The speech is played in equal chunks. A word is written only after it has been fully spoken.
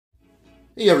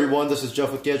Hey everyone, this is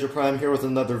Jeff with Gadget Prime here with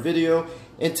another video,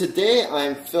 and today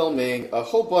I'm filming a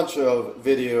whole bunch of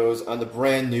videos on the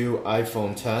brand new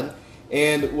iPhone X.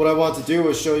 And what I want to do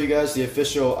is show you guys the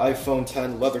official iPhone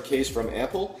X leather case from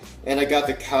Apple, and I got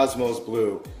the Cosmos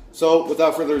Blue. So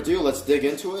without further ado, let's dig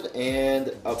into it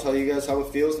and I'll tell you guys how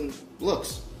it feels and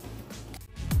looks.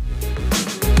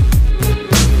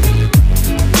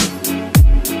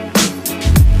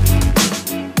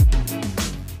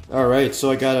 Alright, so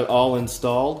I got it all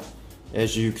installed,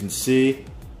 as you can see,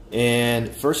 and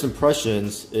first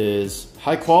impressions is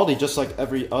high quality just like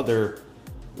every other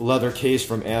leather case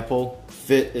from Apple.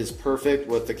 Fit is perfect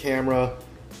with the camera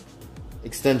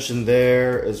extension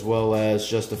there, as well as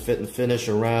just the fit and finish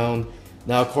around.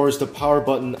 Now of course the power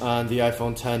button on the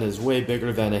iPhone X is way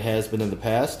bigger than it has been in the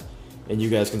past, and you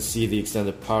guys can see the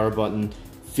extended power button.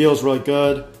 Feels really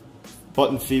good.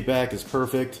 Button feedback is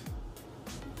perfect,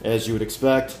 as you would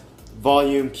expect.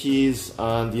 Volume keys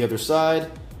on the other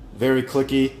side, very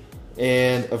clicky,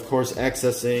 and of course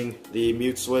accessing the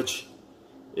mute switch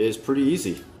is pretty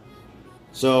easy.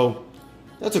 So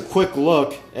that's a quick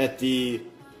look at the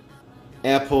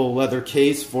Apple leather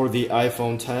case for the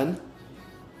iPhone X.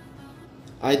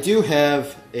 I do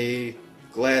have a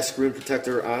glass screen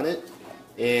protector on it,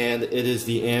 and it is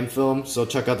the Amfilm, so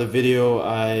check out the video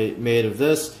I made of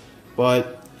this.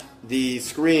 But the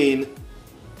screen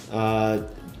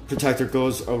protector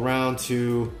goes around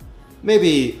to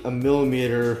maybe a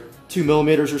millimeter, 2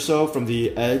 millimeters or so from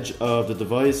the edge of the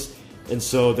device, and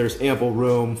so there's ample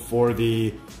room for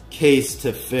the case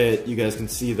to fit. You guys can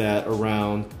see that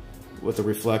around with the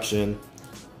reflection,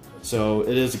 so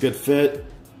it is a good fit.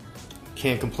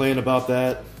 Can't complain about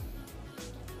that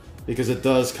because it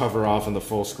does cover off on the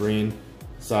full screen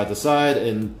side to side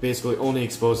and basically only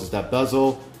exposes that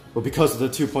bezel. But because of the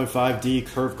 2.5D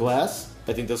curved glass,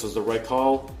 I think this was the right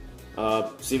call.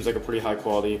 Seems like a pretty high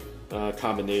quality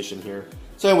combination here.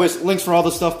 So anyways, links for all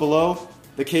the stuff below.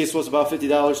 The case was about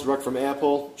 $50 direct from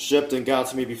Apple, shipped and got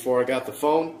to me before I got the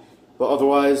phone. But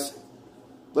otherwise,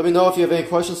 let me know if you have any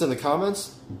questions in the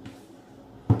comments.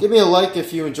 Give me a like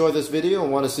if you enjoyed this video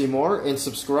and want to see more, and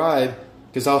subscribe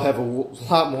because I'll have a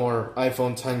lot more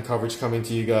iPhone X coverage coming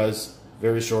to you guys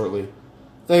very shortly.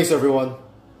 Thanks everyone.